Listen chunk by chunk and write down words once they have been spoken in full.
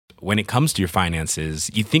when it comes to your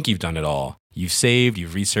finances, you think you've done it all. You've saved,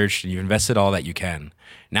 you've researched, and you've invested all that you can.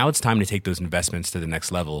 Now it's time to take those investments to the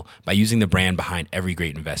next level by using the brand behind every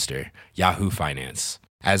great investor, Yahoo Finance.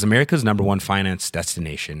 As America's #1 finance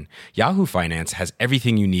destination, Yahoo Finance has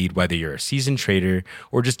everything you need, whether you're a seasoned trader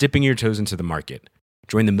or just dipping your toes into the market.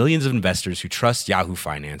 Join the millions of investors who trust Yahoo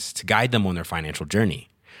Finance to guide them on their financial journey.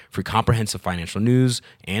 For comprehensive financial news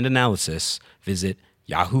and analysis, visit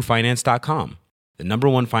yahoofinance.com, the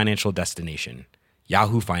 #1 financial destination,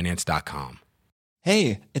 yahoofinance.com.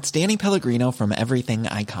 Hey, it's Danny Pellegrino from Everything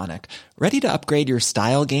Iconic. Ready to upgrade your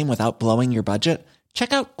style game without blowing your budget?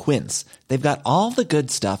 Check out Quince. They've got all the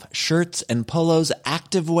good stuff, shirts and polos,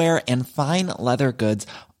 activewear, and fine leather goods,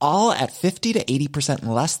 all at 50 to 80%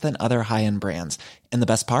 less than other high-end brands. And the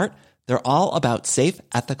best part? They're all about safe,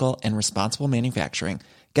 ethical, and responsible manufacturing.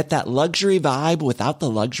 Get that luxury vibe without the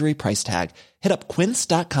luxury price tag. Hit up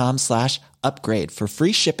quince.com/upgrade for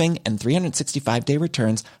free shipping and 365-day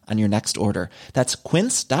returns on your next order. That's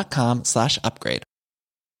quince.com/upgrade.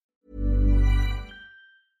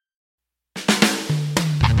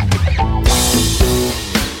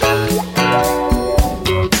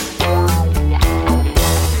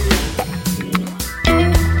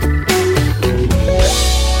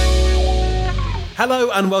 Hello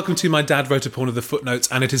and welcome to My Dad Wrote a Porn of the Footnotes,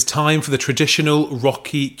 and it is time for the traditional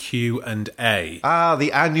Rocky Q&A.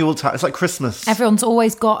 The annual time. It's like Christmas. Everyone's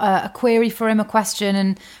always got a query for him, a question,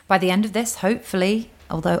 and by the end of this, hopefully,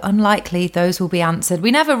 although unlikely, those will be answered.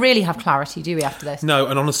 We never really have clarity, do we, after this? No,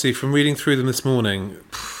 and honestly, from reading through them this morning,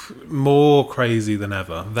 more crazy than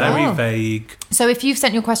ever. Very vague. So if you've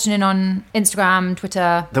sent your question in on Instagram,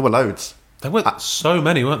 Twitter... There were loads. There were so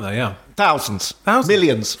many, weren't there? Yeah. Thousands.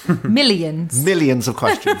 Millions. Millions of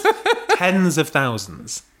questions. Tens of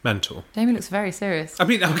thousands. Mental. Jamie looks very serious. I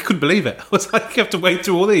mean, I couldn't believe it. I was like, you have to wade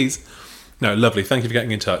through all these. No, lovely. Thank you for getting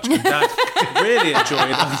in touch. Dad really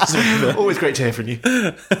enjoyed. Always great to hear from you.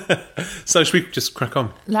 So should we just crack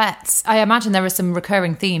on? Let's. I imagine there are some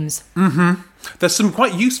recurring themes. Mm-hmm. There's some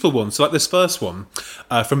quite useful ones. So like this first one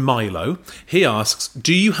from Milo. He asks,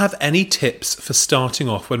 do you have any tips for starting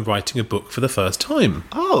off when writing a book for the first time?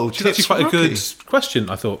 Oh, which is actually quite a good question,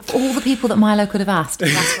 I thought. For all the people that Milo could have asked.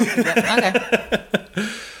 Okay.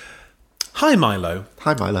 Hi, Milo.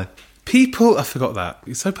 Hi, Milo. People, I forgot that.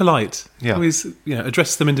 He's so polite. Yeah. Always,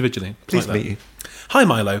 address them individually. Pleased like to meet you. Hi,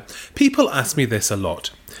 Milo. People ask me this a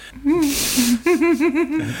lot. Do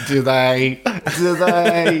they? Do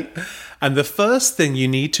they? And the first thing you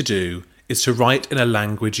need to do is to write in a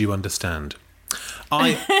language you understand.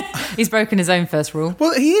 He's broken his own first rule.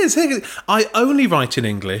 Well, he is. I only write in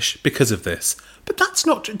English because of this. But that's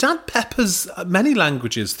not true. Dad peppers many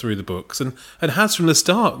languages through the books and has from the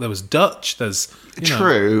start. There was Dutch, there's...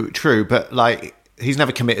 True, but like... He's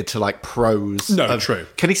never committed to like prose. No, true.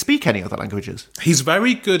 Can he speak any other languages? He's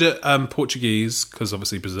very good at Portuguese, because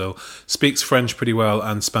obviously Brazil, speaks French pretty well,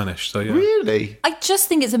 and Spanish, so yeah. Really? I just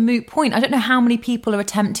think it's a moot point. I don't know how many people are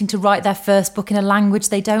attempting to write their first book in a language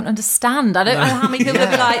they don't understand. I don't know how many people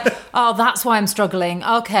would be like, oh, that's why I'm struggling.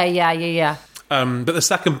 Okay, yeah. But the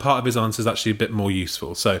second part of his answer is actually a bit more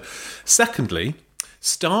useful. So, secondly,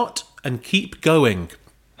 start and keep going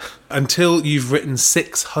until you've written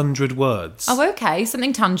 600 words. Oh, okay.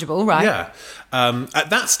 Something tangible, right? Yeah. At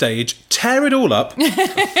that stage, tear it all up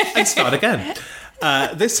and start again.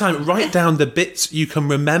 This time, write down the bits you can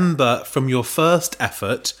remember from your first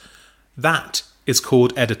effort. That is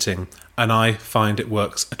called editing, and I find it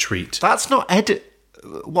works a treat. That's not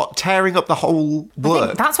what, tearing up the whole work? I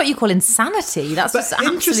think that's what you call insanity. That's just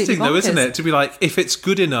interesting, bonkers. though, isn't it? To be like, if it's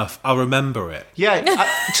good enough, I'll remember it. Yeah,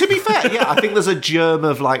 to be fair, yeah, I think there's a germ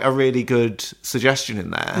of like a really good suggestion in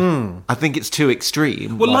there. I think it's too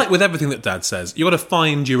extreme. Well, like with everything that Dad says, you got to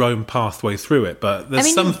find your own pathway through it, but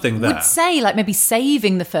there's something there. I would say, like, maybe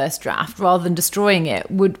saving the first draft rather than destroying it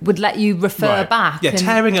would let you refer back. Yeah,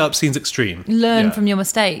 tearing it up seems extreme. Learn from your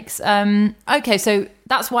mistakes. Okay, so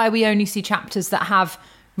that's why we only see chapters that have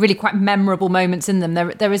really quite memorable moments in them.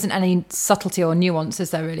 There isn't any subtlety or nuance,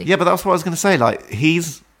 is there really? Yeah, but that's what I was going to say. Like,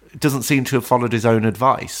 doesn't seem to have followed his own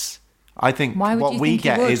advice. I think what we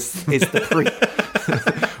get is the pre.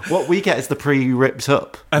 What we get is the pre-ripped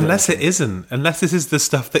up. Unless it isn't. Unless this is the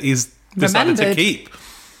stuff that he's decided to keep.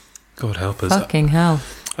 God help us. Fucking hell.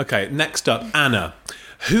 Okay, next up, Anna.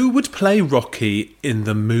 Who would play Rocky in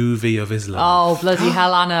the movie of his life? Oh, bloody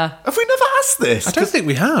hell, Anna. Have we never asked this? I don't think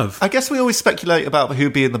we have. I guess we always speculate about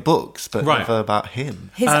who'd be in the books, but never about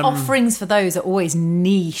him. His offerings for those are always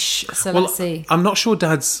niche, so let's see. I'm not sure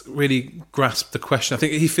Dad's really grasped the question. I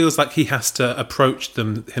think he feels like he has to approach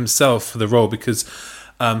them himself for the role because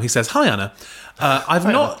he says, hi, Anna. I've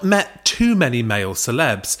not met too many male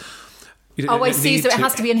celebs. Oh, I see. So it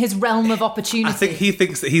has to be in his realm of opportunity. I think he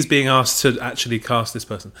thinks that he's being asked to actually cast this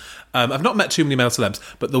person. I've not met too many male celebs,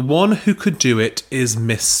 but the one who could do it is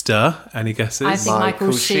Mr. Any guesses? I think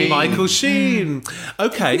Michael Sheen. Michael Sheen.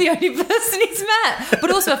 Okay. The only person he's met, but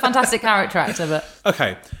also a fantastic character actor. But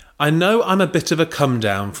okay. I know I'm a bit of a come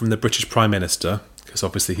down from the British Prime Minister, because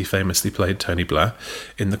obviously he famously played Tony Blair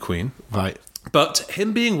in The Queen. Right. But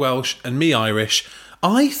him being Welsh and me Irish,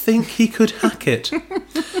 I think he could hack it.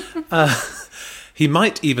 He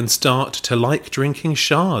might even start to like drinking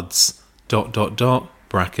shards. ...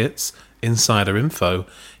 brackets, insider info.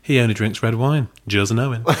 He only drinks red wine. Just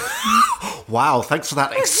knowing. Wow, thanks for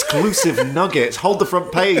that exclusive nugget. Hold the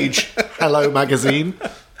front page. Hello, magazine.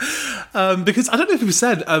 Because I don't know if you've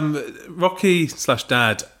said,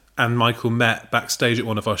 Rocky/Dad and Michael met backstage at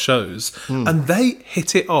one of our shows, and they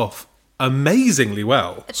hit it off amazingly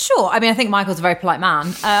well. Sure. I mean, I think Michael's a very polite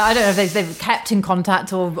man. I don't know if they've kept in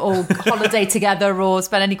contact or holiday together or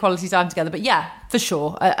spent any quality time together. But yeah, for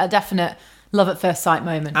sure. A definite love at first sight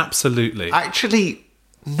moment. Absolutely. Actually,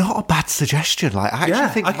 not a bad suggestion. Like, I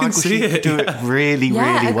actually think Michael Sheen could do it really,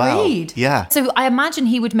 really well. Yeah. So I imagine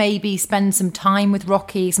he would maybe spend some time with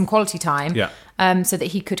Rocky, some quality time. Yeah. So that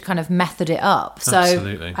he could kind of method it up. So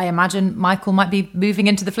Absolutely. I imagine Michael might be moving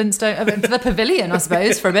into the into the pavilion, I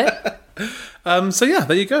suppose, for a bit. So yeah,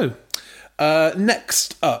 there you go.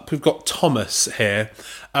 Next up, we've got Thomas here.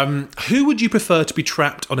 Who would you prefer to be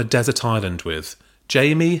trapped on a desert island with?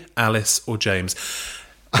 Jamie, Alice, or James?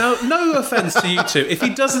 Now, no offence to you two. If he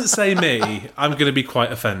doesn't say me, I'm going to be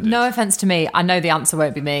quite offended. No offence to me. I know the answer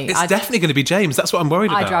won't be me. It's definitely going to be James. That's what I'm worried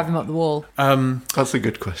about. I drive him up the wall. That's a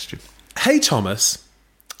good question. Hey, Thomas.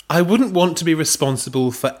 I wouldn't want to be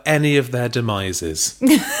responsible for any of their demises.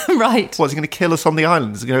 Right. What, is he going to kill us on the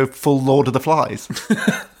island? Is he going to go full Lord of the Flies?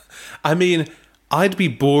 I mean, I'd be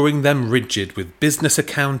boring them rigid with business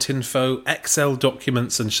account info, Excel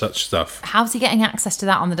documents and such stuff. How's he getting access to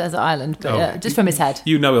that on the desert island? Just from his head.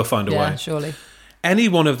 You know he'll find a way. Yeah, surely. Any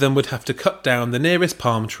one of them would have to cut down the nearest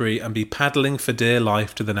palm tree and be paddling for dear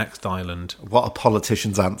life to the next island. What a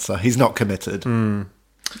politician's answer. He's not committed.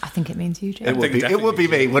 I think it means you, James. It would be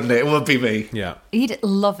me, wouldn't it? It would be me. Yeah. He'd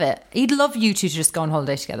love it. He'd love you two to just go on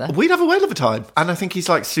holiday together. We'd have a whale of a time. And I think he's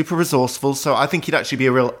like super resourceful. So I think he'd actually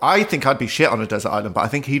be I think I'd be shit on a desert island, but I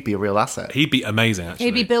think he'd be a real asset. He'd be amazing, actually.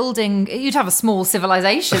 He'd be building, you'd have a small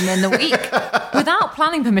civilization in the week without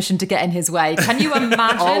planning permission to get in his way. Can you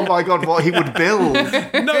imagine? Oh my God, what he would build.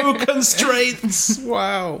 No constraints.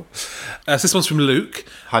 Wow. So this one's from Luke.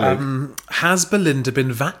 Hi, Luke. Has Belinda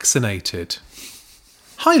been vaccinated?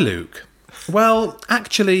 Hi, Luke. Well,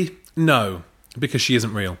 actually, no, because she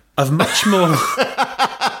isn't real. Of much more...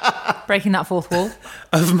 Breaking that fourth wall.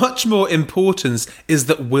 Of much more importance is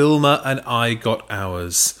that Wilma and I got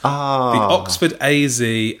ours. The Oxford AZ,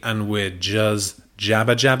 and we're just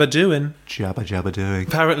jabba jabba doing. Jabba jabba doing.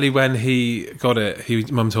 Apparently when he got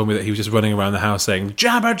it, Mum told me that he was just running around the house saying,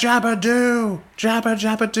 jabba jabba do, jabba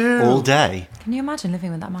jabba do. All day. Can you imagine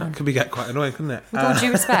living with that man? That could get quite annoying, couldn't it? With all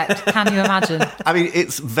due respect, can you imagine? I mean,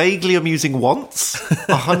 it's vaguely amusing once,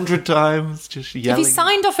 100 times, just yelling. If he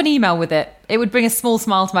signed off an email with it, it would bring a small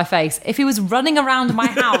smile to my face. If he was running around my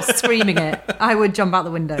house screaming it, I would jump out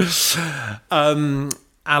the window.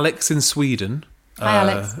 Alex in Sweden... Hi,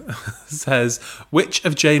 Alex. Says, which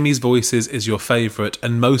of Jamie's voices is your favourite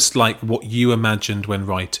and most like what you imagined when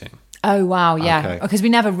writing? Oh, wow, yeah. Because we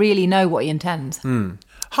never really know what he intends.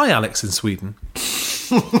 Hi, Alex in Sweden.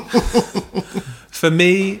 For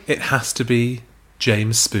me, it has to be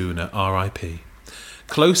James Spooner, R.I.P.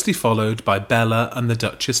 Closely followed by Bella and the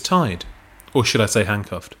Duchess tied. Or should I say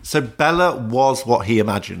handcuffed? So Bella was what he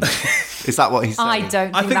imagined. Is that what he said? I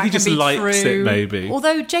don't think he just likes it, maybe.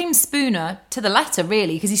 Although James Spooner, to the letter,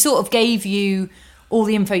 really, because he sort of gave you all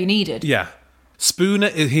the info you needed. Yeah. Spooner,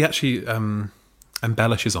 he actually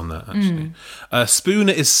embellishes on that, actually.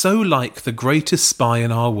 Spooner is so like the greatest spy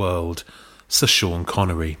in our world, Sir Sean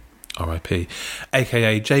Connery, R.I.P.,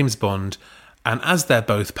 a.k.a. James Bond, and as they're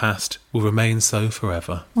both passed, will remain so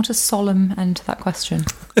forever. What a solemn end to that question.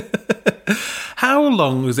 How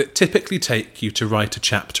long does it typically take you to write a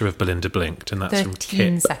chapter of Belinda Blinked? And that's from Kip.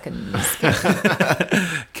 13 seconds.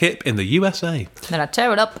 Kip in the USA. Then I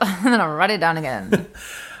tear it up and then I write it down again.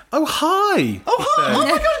 Oh, hi! Oh, hi! Oh,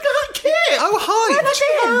 my God, Kip! Oh,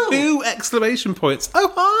 hi! 2 exclamation points.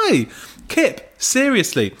 Oh, hi! Kip,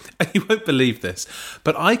 seriously, and you won't believe this,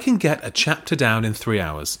 but I can get a chapter down in 3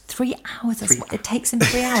 hours. 3 hours? That's what it takes him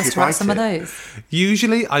 3 hours to write some of those.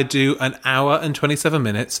 Usually I do an hour and 27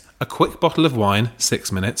 minutes, a quick bottle of wine,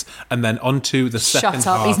 6 minutes, and then on to the second half.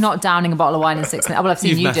 Shut up, he's not downing a bottle of wine in 6 minutes. Oh, well, I've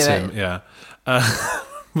seen you do it. Yeah.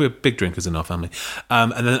 We're big drinkers in our family.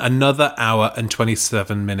 And then another hour and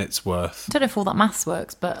 27 minutes worth. I don't know if all that maths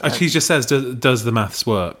works, but... He just says, does the maths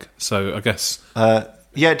work? So I guess...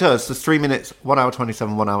 Yeah, it does. There's 3 minutes, 1 hour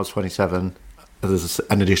 27, 1 hour 27. There's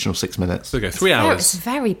an additional 6 minutes. Okay, 3 hours. It's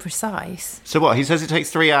very precise. So what? He says it takes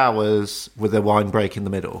 3 hours with a wine break in the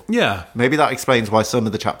middle. Yeah. Maybe that explains why some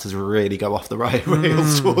of the chapters really go off the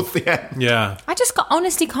rails towards the end. Yeah. I just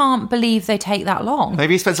honestly can't believe they take that long.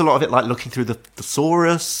 Maybe he spends a lot of it like looking through the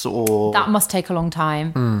thesaurus or... That must take a long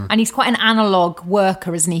time. And he's quite an analogue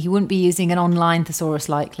worker, isn't he? He wouldn't be using an online thesaurus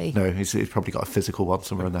likely. No, he's probably got a physical one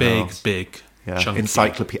somewhere in the house. Big. Yeah.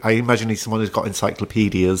 Chunky. I imagine he's someone who's got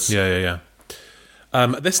encyclopedias. Yeah.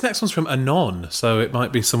 This next one's from Anon, so it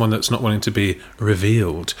might be someone that's not wanting to be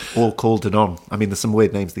revealed. Or called Anon. I mean, there's some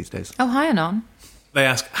weird names these days. Oh, hi, Anon. They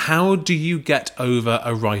ask, how do you get over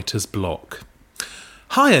a writer's block?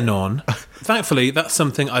 Hi, Anon. Thankfully, that's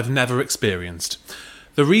something I've never experienced.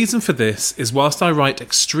 The reason for this is whilst I write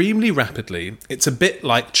extremely rapidly, it's a bit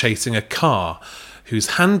like chasing a car whose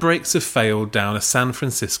handbrakes have failed down a San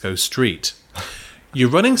Francisco street. You're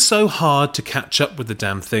running so hard to catch up with the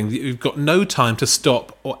damn thing that you've got no time to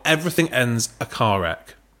stop or everything ends a car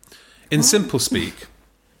wreck. In simple speak...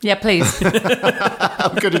 Yeah, please.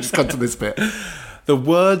 I'm going to just cut to this bit. The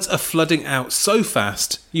words are flooding out so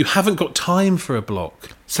fast, you haven't got time for a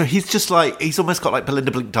block. So he's just like, he's almost got like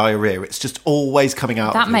Belinda Blink diarrhea. It's just always coming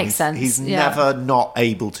out. That makes sense. He's never not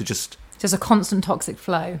able to just... There's a constant toxic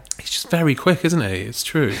flow. He's just very quick, isn't he? It's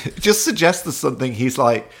true. It just suggests there's something he's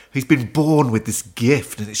been born with this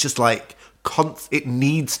gift, and it's just like it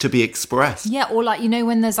needs to be expressed. Yeah, or like, you know,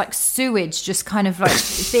 when there's like sewage just kind of like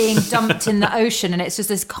being dumped in the ocean, and it's just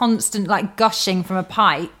this constant like gushing from a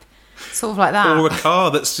pipe, sort of like that. Or a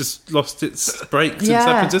car that's just lost its brakes in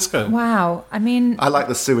San Francisco. Wow. I mean, I like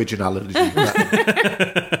the sewage analogy.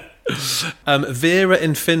 Vera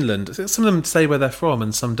in Finland. Some of them say where they're from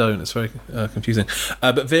and some don't. It's very confusing.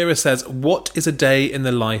 But Vera says, what is a day in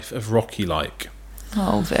the life of Rocky like?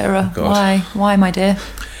 Oh, Vera. God. Why, my dear?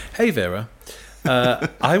 Hey, Vera.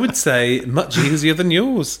 I would say much easier than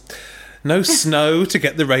yours. No snow to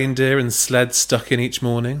get the reindeer and sled stuck in each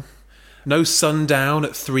morning. No sundown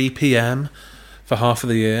at 3 p.m. for half of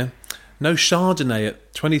the year. No Chardonnay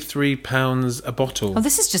at £23 a bottle. Oh,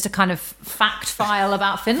 this is just a kind of fact file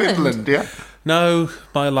about Finland. Finland, yeah. No,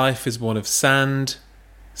 my life is one of sand,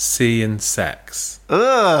 sea and sex.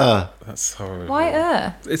 Ugh. That's horrible.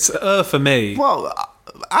 Why It's for me. Well,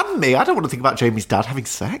 and me, I don't want to think about Jamie's dad having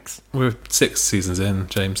sex. We're 6 seasons in,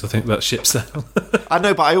 James. I think that ship sailed. I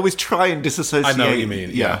know, but I always try and disassociate. I know what you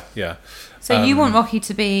mean. Yeah. So you want Rocky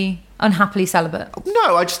to be unhappily celibate?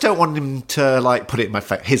 No, I just don't want him to like put it in my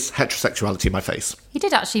face, his heterosexuality in my face. He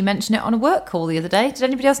did actually mention it on a work call the other day. Did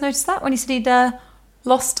anybody else notice that when he said he'd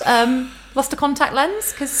lost a contact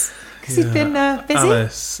lens because he'd been busy?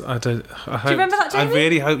 Alice, I don't. Do you remember that, Jamie? I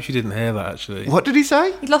really hope you didn't hear that. Actually, What did he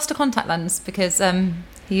say? He'd lost a contact lens because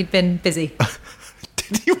he'd been busy.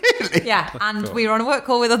 Did he really? Yeah, and we were on a work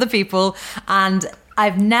call with other people, and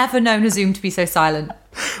I've never known a Zoom to be so silent.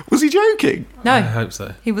 Was he joking? No, I hope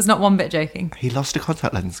so. he was not one bit joking. He lost a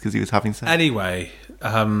contact lens because he was having sex. Anyway,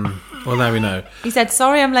 well now we know. He said,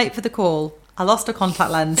 "Sorry, I'm late for the call. I lost a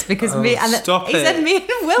contact lens because me and stop he it. said me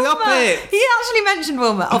and Wilma." Stop it. He actually mentioned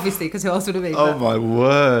Wilma, obviously, because who else would it be? Oh my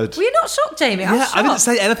word! Were you not shocked, Jamie? I was shocked. I didn't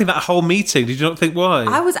say anything that whole meeting. Did you not think why?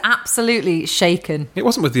 I was absolutely shaken. It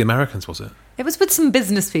wasn't with the Americans, was it? It was with some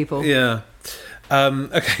business people. Yeah.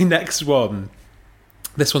 Okay, next one.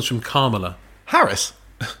 This one's from Carmela. Harris.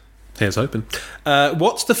 Here's hoping.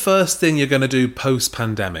 What's the first thing you're going to do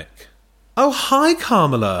post-pandemic? Oh, hi,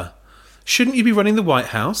 Carmela. Shouldn't you be running the White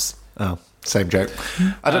House? Oh, same joke.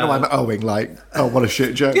 I don't know why I'm owing, like, oh, what a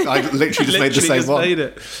shit joke. I literally just made the same one. Made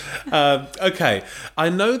it. Okay, I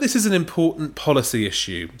know this is an important policy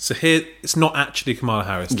issue, so here, it's not actually Kamala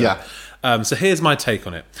Harris. Yeah. So here's my take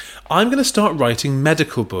on it. I'm going to start writing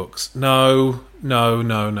medical books. No,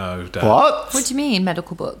 Dad. What? What do you mean,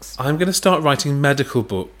 medical books? I'm going to start writing medical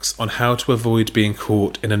books on how to avoid being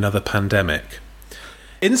caught in another pandemic.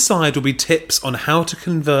 Inside will be tips on how to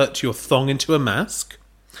convert your thong into a mask,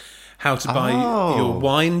 how to buy your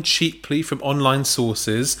wine cheaply from online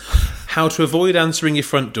sources, how to avoid answering your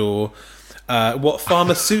front door, What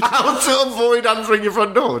pharmaceutical... How to avoid answering your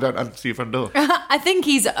front door. Don't answer your front door. I think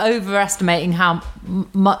he's overestimating how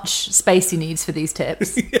much space he needs for these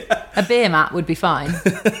tips. Yeah. A beer mat would be fine.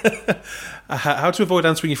 How to avoid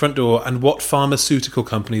answering your front door and what pharmaceutical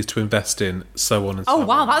companies to invest in, so on and so on. Oh,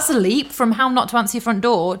 wow, that's a leap from how not to answer your front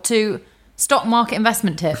door to stock market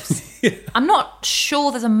investment tips. Yeah. I'm not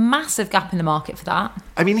sure there's a massive gap in the market for that.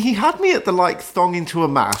 I mean, he had me at the, thong into a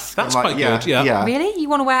mask. That's quite good, yeah. Really? You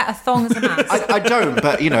want to wear a thong as a mask? I don't,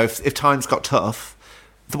 but, if times got tough...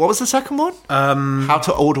 What was the second one? How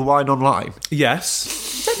to order wine online.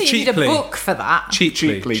 Yes. I don't think you need a book for that.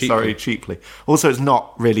 Cheaply. Also, it's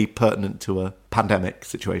not really pertinent to a pandemic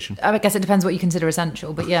situation. I guess it depends what you consider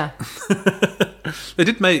essential, but yeah. They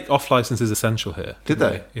did make off-licenses essential here. Did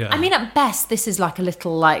they? Yeah. I mean, at best, this is like a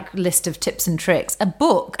little list of tips and tricks. A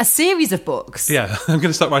book, a series of books. Yeah, I'm going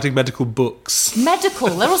to start writing medical books. Medical?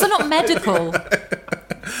 They're also not medical.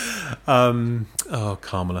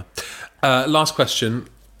 Carmela. Last question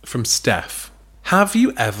from Steph. Have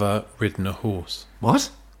you ever ridden a horse? What?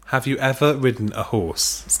 Have you ever ridden a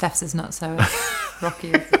horse? Steph's is not so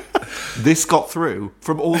rocky. This got through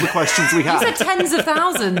from all the questions we had. You said tens of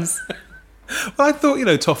thousands. Well, I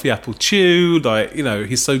thought, Toffee Apple Chew,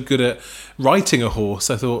 he's so good at riding a horse.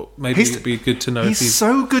 I thought maybe it'd be good to know if he's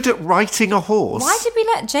so good at riding a horse. Why did we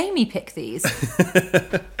let Jamie pick these?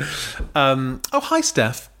 Hi,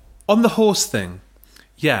 Steph. On the horse thing,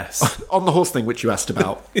 yes. On the horse thing, which you asked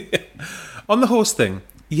about. Yeah. On the horse thing,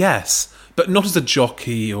 yes. But not as a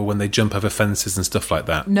jockey or when they jump over fences and stuff like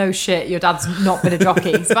that. No shit, your dad's not been a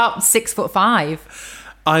jockey. He's about 6'5".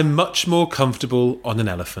 I'm much more comfortable on an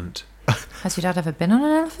elephant. Has your dad ever been on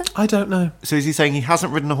an elephant? I don't know. So is he saying he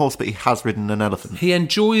hasn't ridden a horse, but he has ridden an elephant? He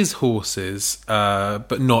enjoys horses,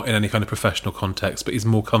 but not in any kind of professional context, but he's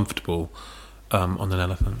more comfortable on an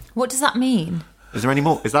elephant. What does that mean? Is there any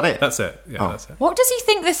more? Is that it? That's it. Yeah, that's it. What does he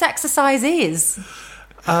think this exercise is?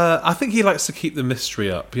 I think he likes to keep the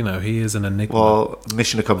mystery up. He is an enigma. Well,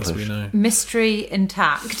 mission accomplished. As we know. Mystery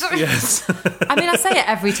intact. Yes. I mean, I say it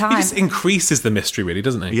every time. He just increases the mystery, really,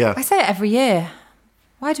 doesn't he? Yeah. I say it every year.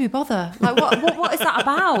 Why do we bother? What is that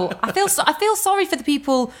about? I feel sorry for the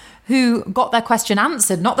people who got their question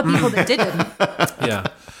answered, not the people that didn't. Yeah.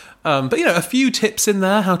 But a few tips in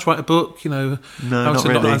there: how to write a book, how to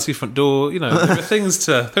not answer your front door. There are things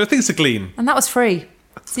to glean. And that was free.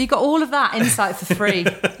 So you got all of that insight for free.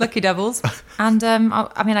 Lucky devils. And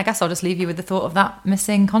I guess I'll just leave you with the thought of that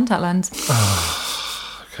missing contact lens.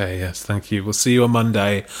 Okay. Yes. Thank you. We'll see you on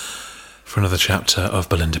Monday for another chapter of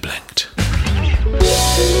Belinda Blinked.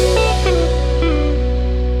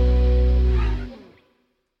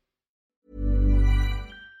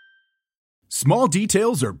 Small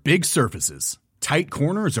details are big surfaces. Tight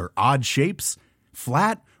corners are odd shapes.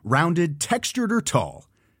 Flat, rounded, textured, or tall.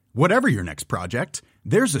 Whatever your next project,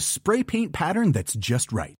 there's a spray paint pattern that's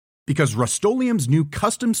just right. Because Rust-Oleum's new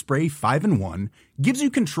Custom Spray 5-in-1 gives you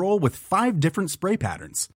control with 5 different spray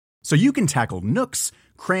patterns. So you can tackle nooks,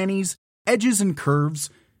 crannies, edges, and curves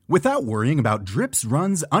without worrying about drips,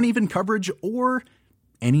 runs, uneven coverage, or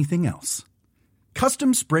anything else.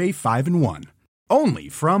 Custom Spray 5-in-1. Only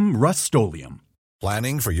from Rust-Oleum.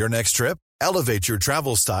 Planning for your next trip? Elevate your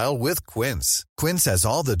travel style with Quince. Quince has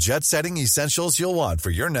all the jet-setting essentials you'll want for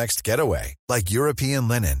your next getaway, like European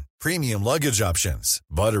linen, premium luggage options,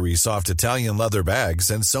 buttery soft Italian leather bags,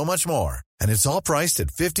 and so much more. And it's all priced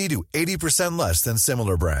at 50 to 80% less than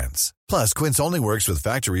similar brands. Plus, Quince only works with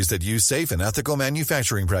factories that use safe and ethical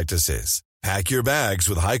manufacturing practices. Pack your bags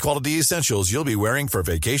with high-quality essentials you'll be wearing for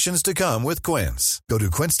vacations to come with Quince. Go to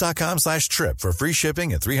quince.com/trip for free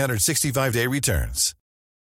shipping and 365-day returns.